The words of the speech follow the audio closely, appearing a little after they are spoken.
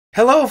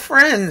Hello,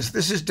 friends.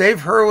 This is Dave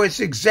Hurwitz,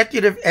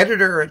 executive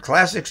editor at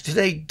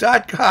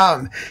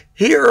ClassicsToday.com,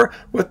 here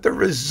with the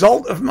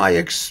result of my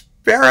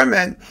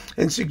experiment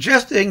in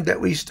suggesting that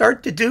we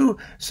start to do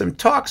some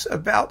talks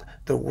about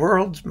the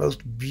world's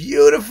most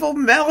beautiful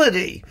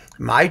melody,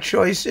 my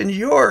choice and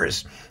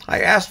yours.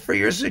 I asked for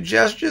your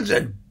suggestions,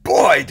 and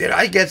boy, did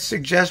I get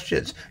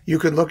suggestions. You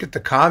can look at the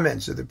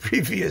comments of the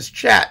previous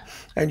chat,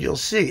 and you'll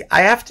see.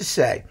 I have to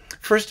say,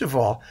 first of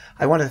all,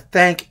 I want to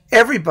thank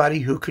everybody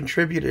who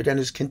contributed and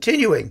is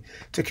continuing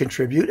to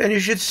contribute, and you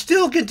should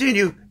still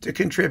continue to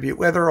contribute,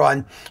 whether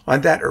on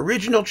that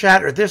original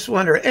chat or this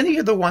one or any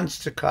of the ones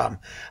to come.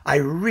 I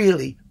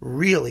really,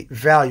 really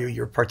value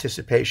your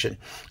participation.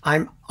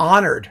 I'm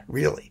honored,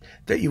 really,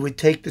 that you would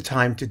take the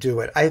time to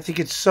do it. I think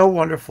it's so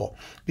wonderful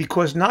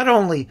because not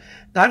only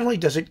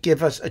does it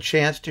give us a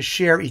chance to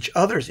share each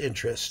other's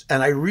interests,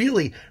 and I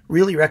really,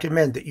 really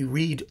recommend that you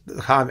read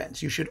the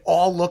comments. You should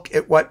all look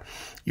at what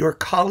your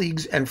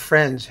colleagues and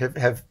friends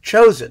have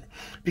chosen,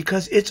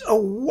 because it's a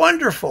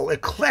wonderful,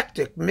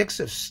 eclectic mix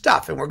of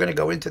stuff, and we're going to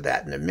go into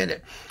that in a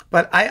minute.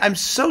 But I'm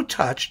so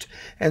touched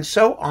and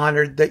so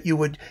honored that you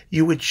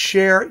would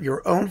share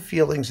your own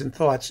feelings and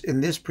thoughts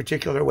in this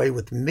particular way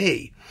with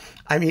me.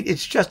 I mean,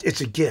 it's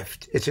a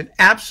gift. It's an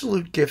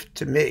absolute gift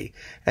to me.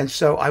 And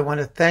so I want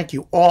to thank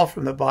you all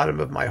from the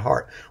bottom of my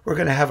heart. We're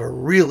going to have a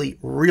really,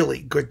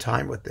 really good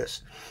time with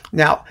this.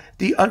 Now,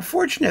 the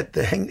unfortunate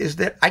thing is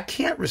that I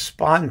can't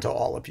respond to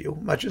all of you,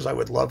 much as I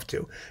would love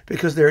to,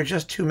 because there are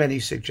just too many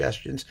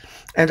suggestions.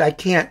 And I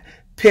can't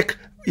pick,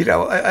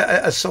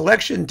 a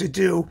selection to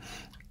do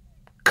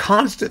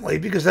constantly,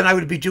 because then I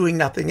would be doing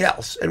nothing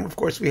else. And of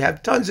course, we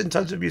have tons and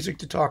tons of music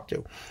to talk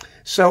to.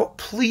 So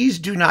please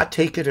do not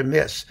take it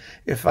amiss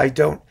if I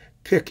don't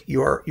pick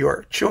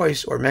your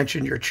choice or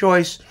mention your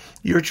choice.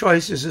 Your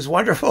choice is as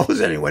wonderful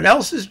as anyone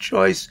else's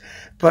choice,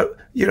 but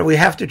we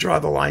have to draw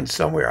the line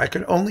somewhere. I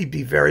can only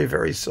be very,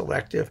 very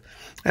selective,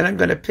 and I'm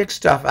going to pick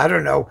stuff. I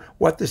don't know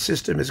what the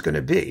system is going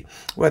to be,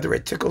 whether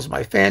it tickles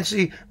my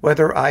fancy,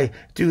 whether I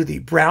do the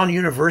Brown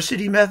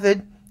University method.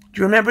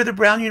 Do you remember the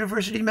Brown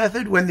University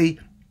method when the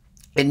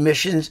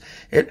admissions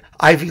at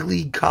Ivy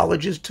League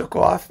colleges took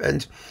off,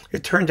 and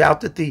it turned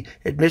out that the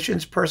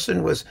admissions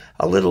person was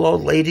a little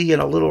old lady in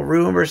a little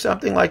room or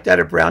something like that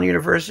at Brown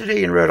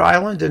University in Rhode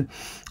Island,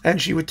 and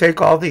she would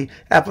take all the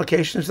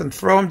applications and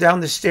throw them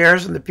down the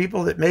stairs, and the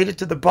people that made it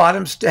to the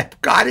bottom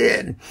step got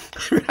in.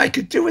 I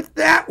could do it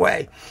that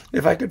way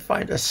if I could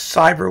find a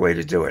cyber way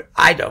to do it.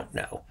 I don't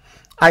know.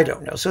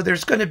 So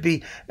there's going to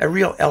be a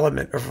real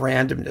element of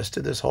randomness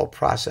to this whole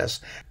process.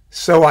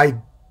 So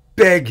I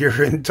beg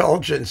your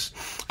indulgence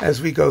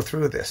as we go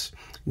through this.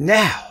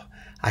 Now,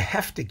 I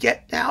have to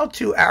get now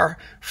to our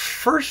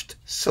first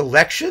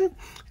selection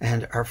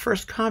and our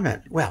first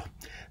comment. Well,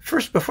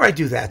 first, before I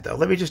do that, though,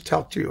 let me just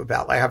talk to you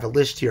about, I have a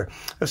list here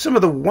of some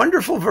of the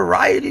wonderful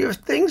variety of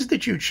things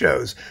that you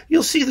chose.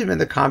 You'll see them in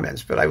the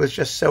comments, but I was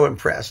just so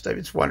impressed. I mean,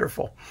 it's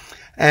wonderful.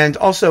 And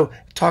also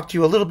talk to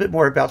you a little bit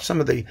more about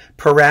some of the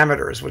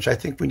parameters, which I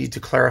think we need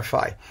to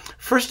clarify.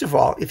 First of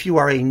all, if you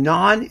are a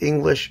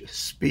non-English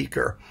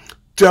speaker,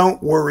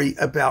 don't worry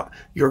about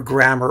your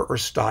grammar or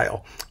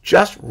style.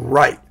 Just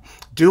write.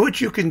 Do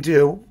what you can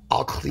do.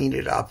 I'll clean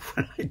it up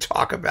when I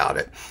talk about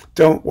it.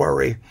 Don't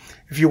worry.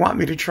 If you want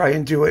me to try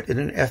and do it in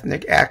an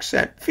ethnic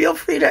accent, feel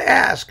free to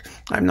ask.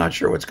 I'm not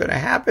sure what's going to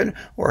happen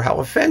or how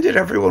offended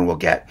everyone will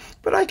get,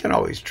 but I can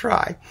always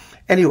try.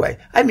 Anyway,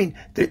 I mean,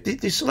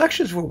 the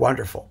selections were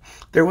wonderful.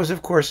 There was,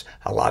 of course,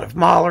 a lot of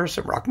Mahler,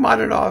 some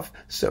Rachmaninoff,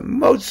 some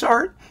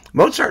Mozart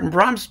and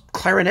Brahms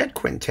clarinet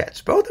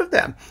quintets, both of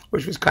them,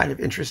 which was kind of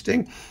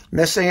interesting.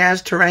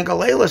 Messiaen's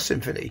Turangalila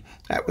Symphony,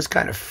 that was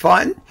kind of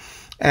fun.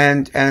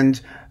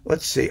 And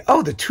let's see,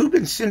 the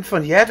Tubin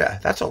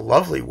Sinfonietta, that's a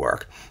lovely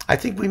work. I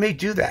think we may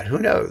do that, who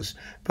knows?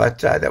 But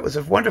that was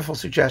a wonderful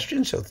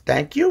suggestion, so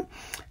thank you.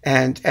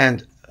 And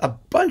a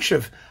bunch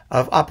of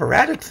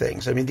operatic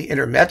things. I mean, the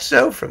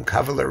Intermezzo from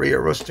Cavalleria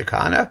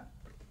Rusticana,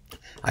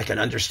 I can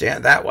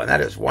understand that one.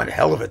 That is one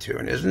hell of a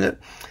tune, isn't it?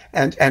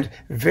 And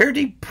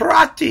Verdi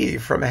Prati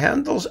from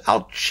Handel's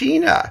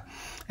Alcina,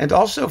 and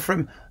also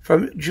from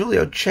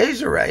Giulio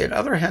Cesare and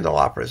other Handel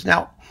operas.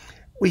 Now,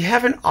 we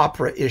have an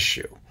opera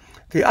issue.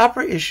 The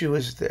opera issue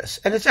is this,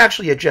 and it's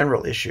actually a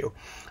general issue.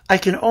 I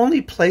can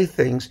only play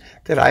things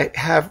that I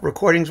have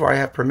recordings where I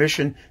have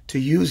permission to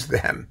use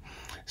them.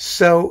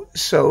 So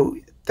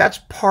that's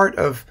part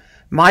of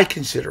my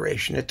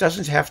consideration. It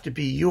doesn't have to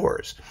be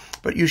yours,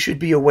 but you should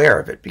be aware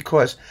of it,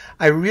 because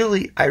I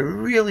really,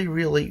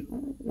 really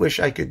wish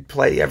I could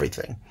play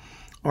everything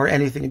or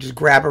anything and just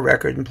grab a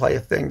record and play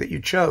a thing that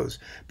you chose,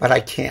 but I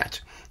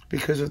can't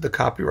because of the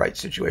copyright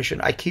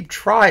situation. I keep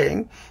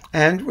trying,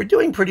 and we're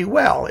doing pretty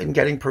well in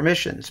getting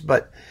permissions,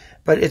 but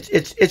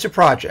it's a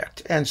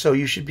project, and so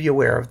you should be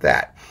aware of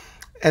that.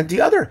 And the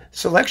other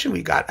selection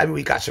we got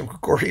some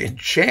Gregorian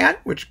chant,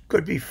 which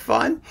could be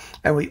fun,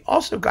 and we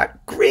also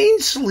got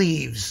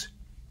Greensleeves.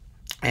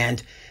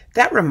 And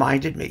that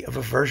reminded me of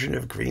a version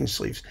of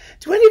Greensleeves.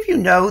 Do any of you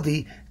know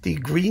the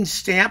green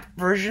stamp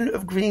version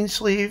of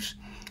Greensleeves?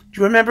 Do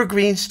you remember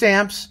green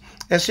stamps?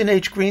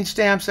 S&H green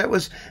stamps, that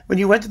was when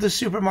you went to the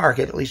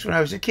supermarket, at least when I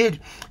was a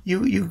kid,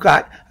 you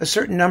got a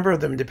certain number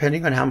of them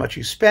depending on how much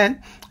you spent,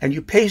 and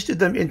you pasted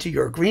them into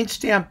your green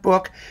stamp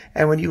book,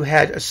 and when you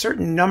had a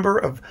certain number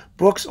of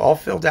books all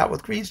filled out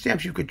with green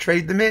stamps, you could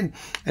trade them in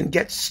and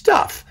get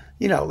stuff,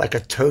 like a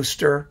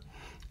toaster.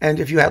 And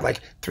if you had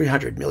like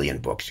 300 million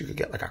books, you could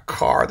get like a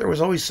car. There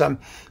was always some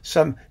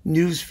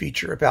news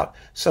feature about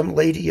some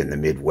lady in the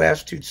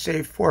Midwest who'd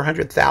saved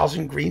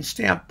 400,000 green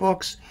stamp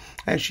books,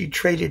 and she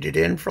traded it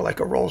in for like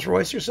a Rolls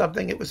Royce or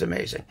something. It was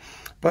amazing.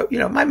 But,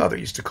 my mother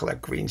used to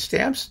collect green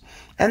stamps,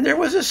 and there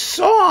was a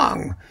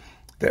song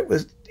that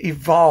was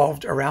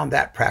evolved around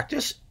that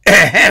practice.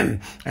 And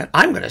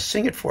I'm going to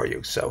sing it for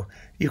you, so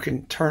you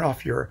can turn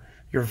off your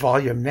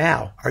volume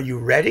now. Are you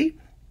ready?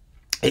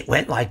 It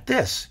went like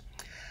this.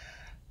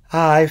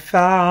 I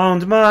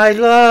found my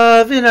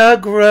love in a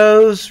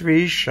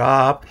grocery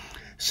shop,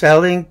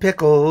 selling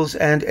pickles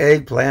and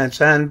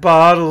eggplants and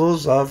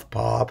bottles of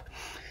pop.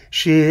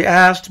 She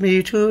asked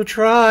me to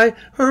try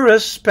her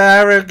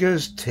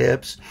asparagus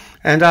tips,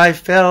 and I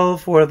fell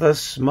for the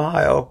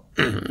smile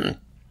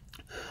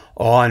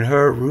on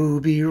her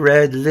ruby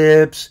red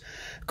lips.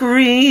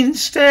 Green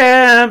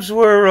stamps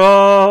were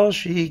all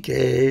she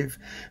gave.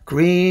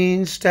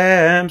 Green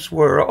stamps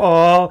were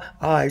all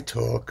I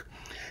took.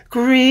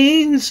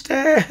 Green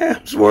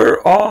stamps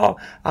were all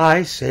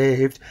I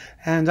saved,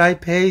 and I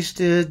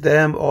pasted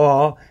them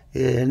all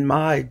in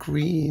my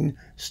green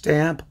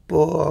stamp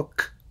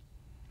book.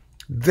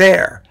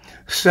 There.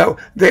 So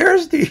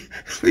there's the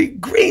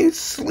green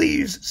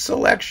sleeves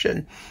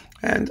selection,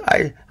 and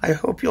I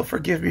hope you'll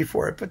forgive me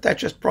for it, but that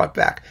just brought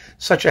back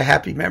such a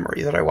happy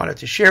memory that I wanted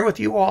to share with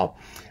you all.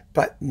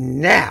 But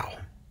now,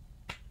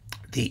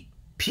 the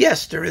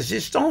pièce de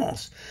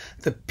résistance,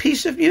 the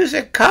piece of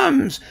music,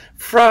 comes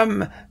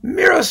from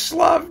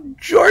Miroslav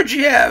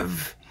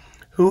Georgiev,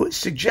 who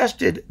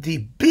suggested the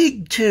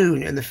big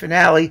tune in the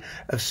finale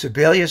of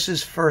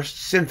Sibelius' First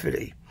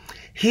Symphony.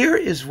 Here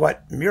is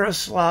what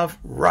Miroslav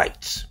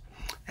writes,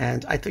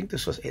 and I think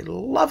this was a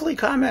lovely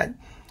comment.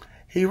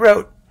 He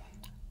wrote,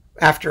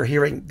 after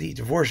hearing the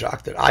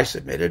Dvorak that I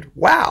submitted,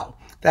 "Wow,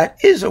 that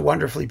is a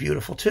wonderfully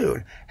beautiful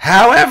tune.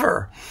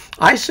 However,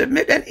 I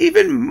submit an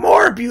even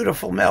more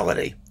beautiful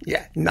melody."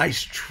 Yeah,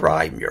 nice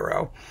try,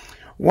 Miro.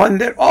 "One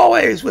that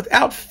always,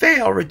 without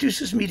fail,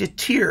 reduces me to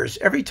tears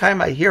every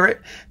time I hear it,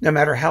 no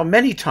matter how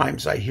many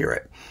times I hear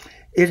it.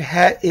 It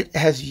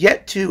has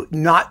yet to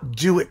not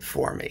do it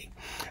for me."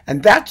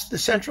 And that's the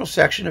central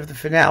section of the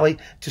finale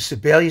to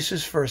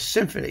Sibelius' First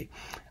Symphony.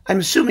 I'm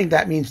assuming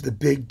that means the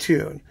big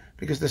tune,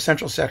 because the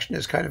central section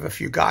is kind of a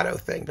fugato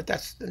thing, but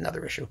that's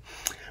another issue.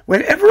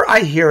 "Whenever I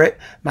hear it,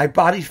 my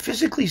body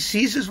physically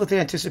seizes with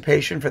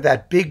anticipation for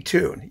that big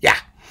tune." Yeah,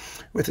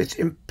 with its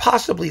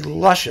impossibly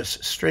luscious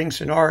string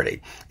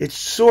sonority, its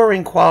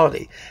soaring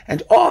quality,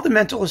 and all the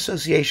mental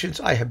associations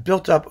I have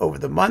built up over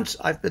the months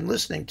I've been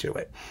listening to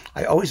it.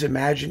 I always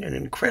imagine an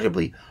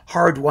incredibly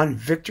hard-won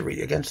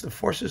victory against the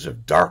forces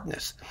of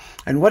darkness.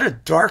 And what a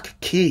dark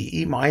key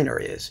E minor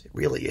is, it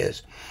really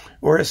is.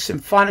 Or a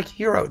symphonic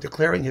hero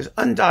declaring his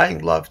undying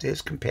love to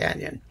his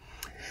companion.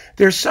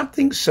 There's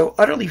something so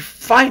utterly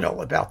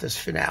final about this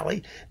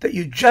finale that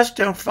you just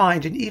don't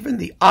find in even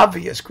the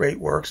obvious great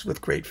works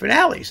with great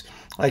finales,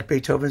 like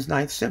Beethoven's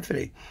Ninth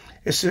Symphony.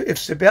 If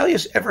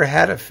Sibelius ever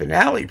had a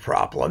finale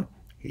problem,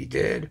 he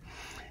did.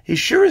 He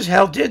sure as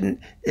hell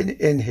didn't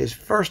in his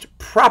first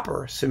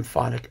proper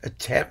symphonic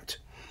attempt.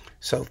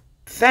 So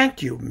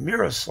thank you,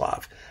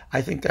 Miroslav.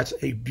 I think that's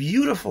a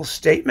beautiful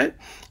statement,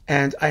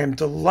 and I am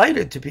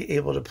delighted to be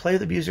able to play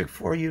the music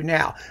for you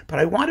now. But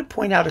I want to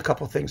point out a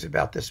couple things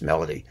about this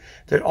melody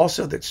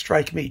that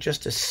strike me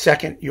just to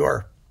second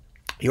your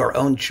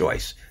own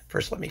choice.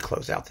 First, let me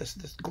close out this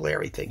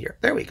glary thing here.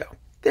 There we go.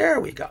 There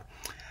we go.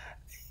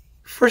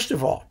 First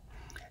of all,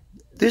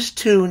 this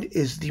tune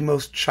is the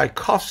most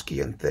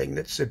Tchaikovskyan thing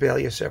that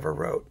Sibelius ever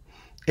wrote.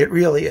 It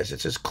really is.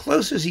 It's as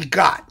close as he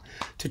got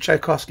to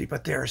Tchaikovsky,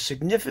 but there are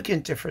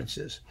significant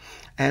differences,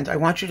 and I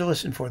want you to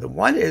listen for them.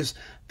 One is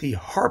the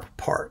harp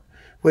part,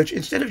 which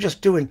instead of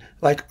just doing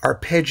like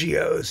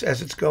arpeggios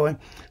as it's going,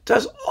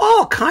 does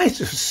all kinds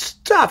of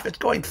stuff. It's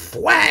going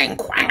thwang,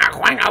 quanga,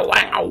 quanga,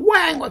 wanga,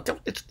 wang.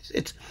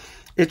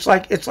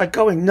 It's like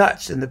going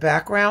nuts in the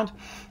background.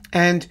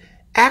 And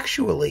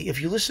actually, if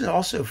you listen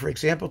also, for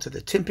example, to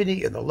the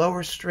timpani and the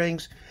lower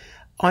strings,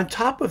 on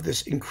top of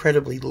this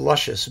incredibly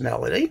luscious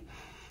melody,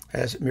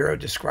 as Miro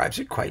describes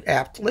it quite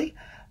aptly,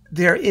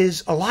 there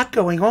is a lot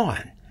going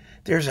on.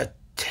 There's a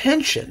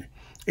tension,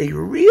 a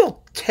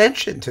real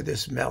tension to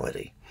this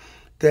melody,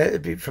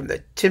 from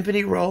the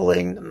timpani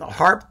rolling and the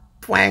harp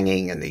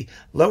twanging and the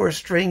lower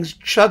strings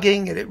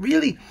chugging, and it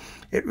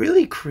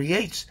really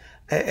creates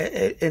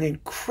an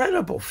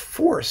incredible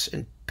force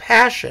and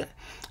passion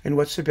in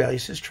what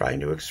Sibelius is trying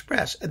to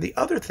express. And the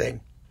other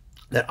thing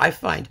that I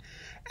find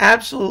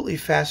absolutely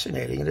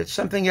fascinating, and it's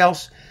something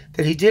else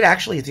that he did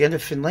actually at the end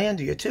of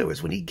Finlandia too,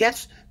 is when he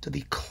gets to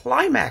the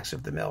climax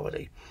of the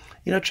melody,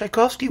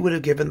 Tchaikovsky would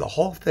have given the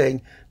whole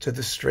thing to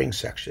the string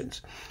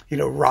sections,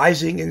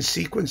 rising in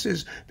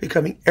sequences,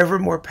 becoming ever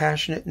more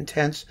passionate and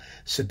tense.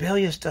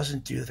 Sibelius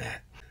doesn't do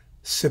that.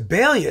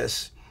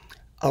 Sibelius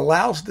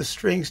allows the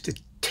strings to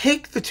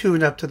take the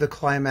tune up to the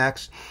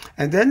climax,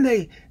 and then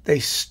they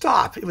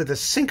stop with a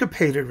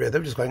syncopated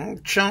rhythm, just going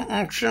chung,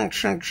 chung,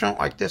 chung, chung,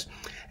 like this,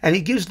 and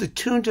he gives the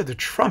tune to the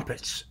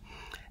trumpets.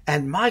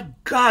 And my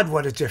God,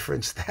 what a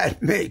difference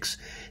that makes.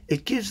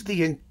 It gives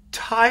the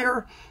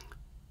entire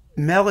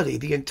melody,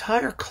 the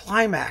entire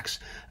climax,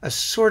 a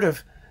sort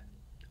of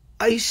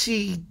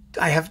icy,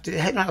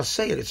 I'll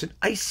say it, it's an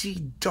icy,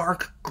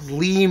 dark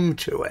gleam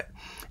to it.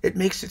 It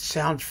makes it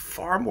sound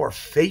far more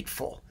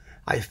fateful,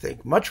 I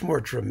think, much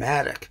more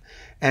dramatic.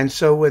 And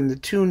so when the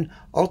tune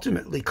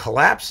ultimately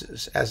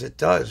collapses, as it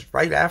does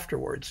right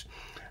afterwards,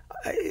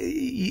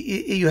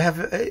 you have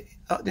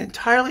an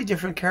entirely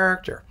different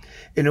character.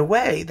 In a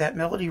way, that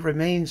melody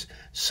remains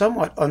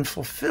somewhat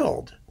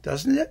unfulfilled,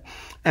 doesn't it?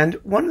 And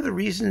one of the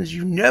reasons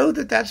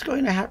that that's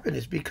going to happen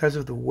is because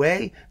of the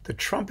way the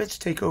trumpets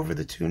take over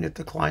the tune at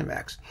the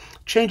climax.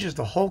 It changes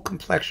the whole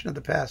complexion of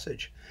the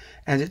passage.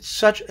 And it's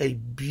such a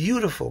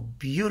beautiful,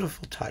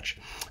 beautiful touch.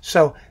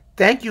 So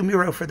thank you,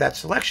 Miro, for that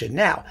selection.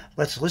 Now,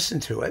 let's listen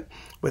to it.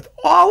 With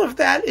all of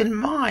that in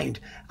mind,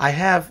 I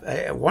have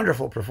a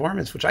wonderful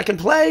performance, which I can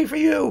play for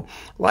you,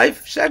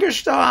 Leif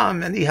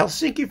Segerstam and the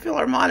Helsinki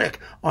Philharmonic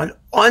on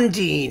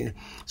Ondine.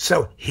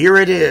 So here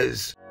it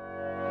is.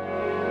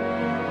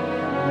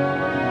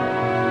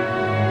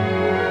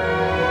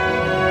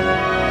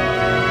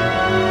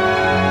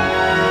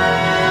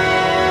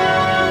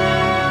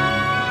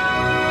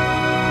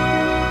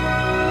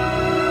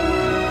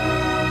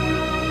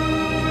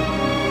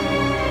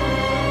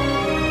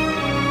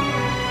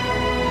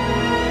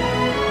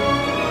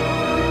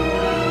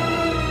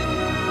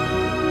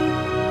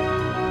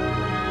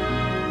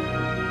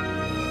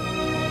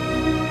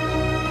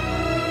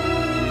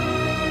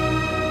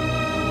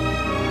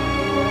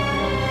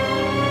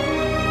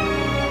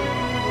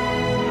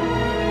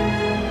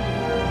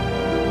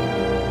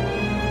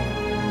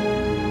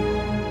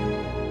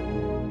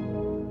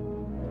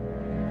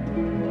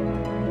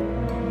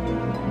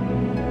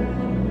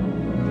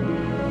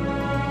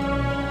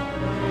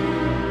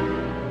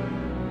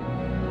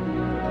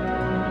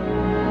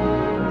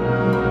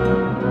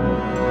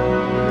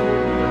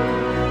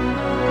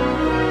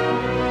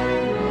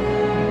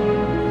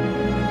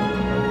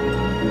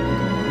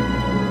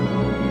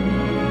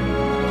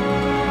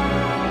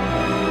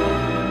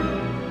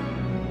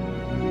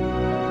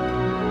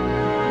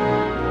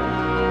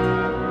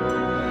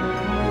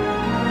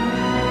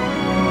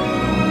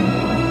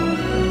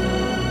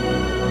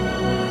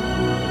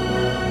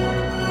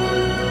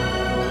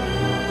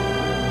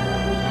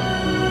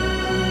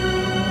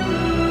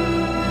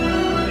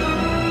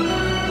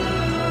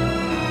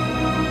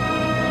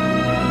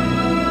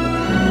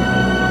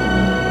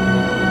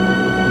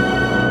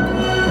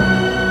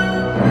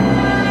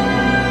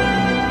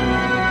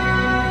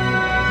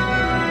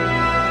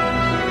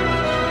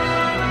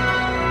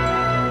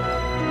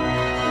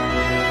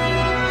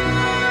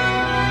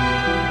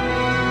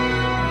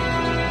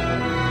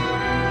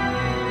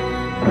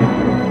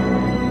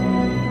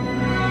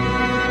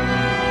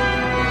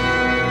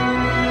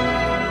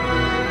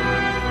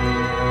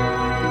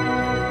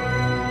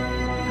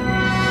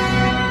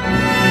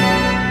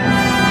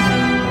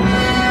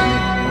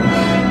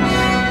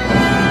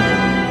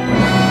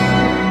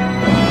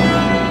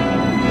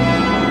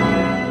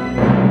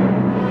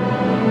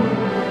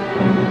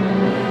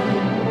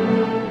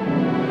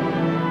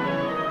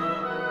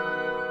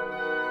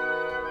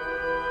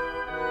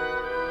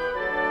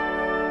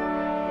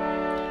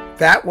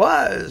 That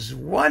was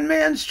one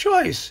man's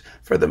choice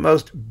for the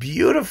most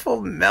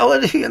beautiful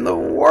melody in the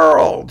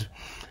world.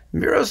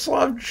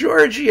 Miroslav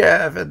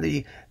Georgiev and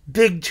the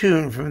big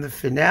tune from the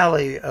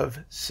finale of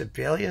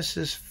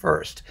Sibelius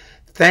First.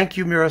 Thank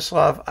you,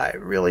 Miroslav. I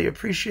really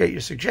appreciate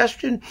your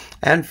suggestion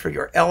and for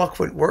your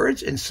eloquent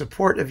words in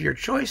support of your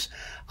choice.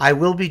 I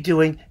will be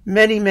doing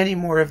many, many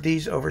more of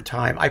these over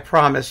time, I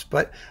promise.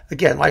 But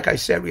again, like I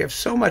said, we have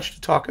so much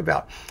to talk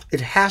about.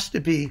 It has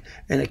to be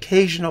an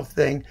occasional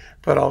thing,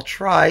 but I'll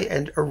try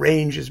and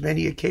arrange as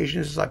many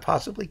occasions as I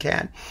possibly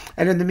can.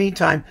 And in the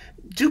meantime,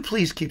 do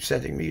please keep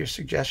sending me your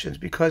suggestions,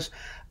 because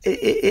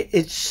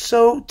it's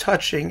so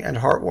touching and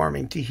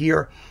heartwarming to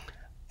hear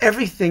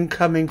everything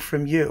coming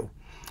from you.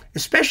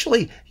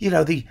 Especially,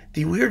 the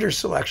weirder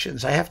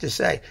selections, I have to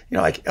say.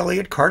 Like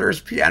Elliott Carter's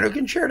Piano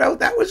Concerto,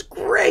 that was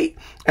great.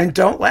 And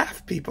don't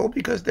laugh, people,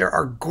 because there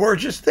are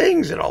gorgeous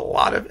things in a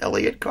lot of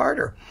Elliott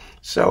Carter.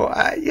 So,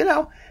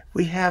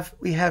 we have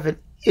an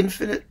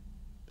infinite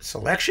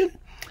selection,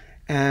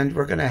 and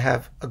we're going to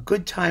have a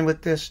good time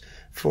with this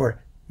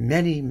for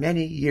many,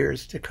 many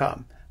years to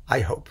come, I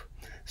hope.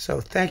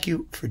 So thank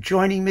you for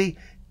joining me.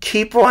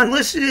 Keep on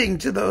listening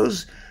to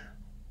those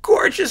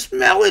gorgeous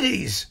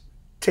melodies.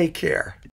 Take care.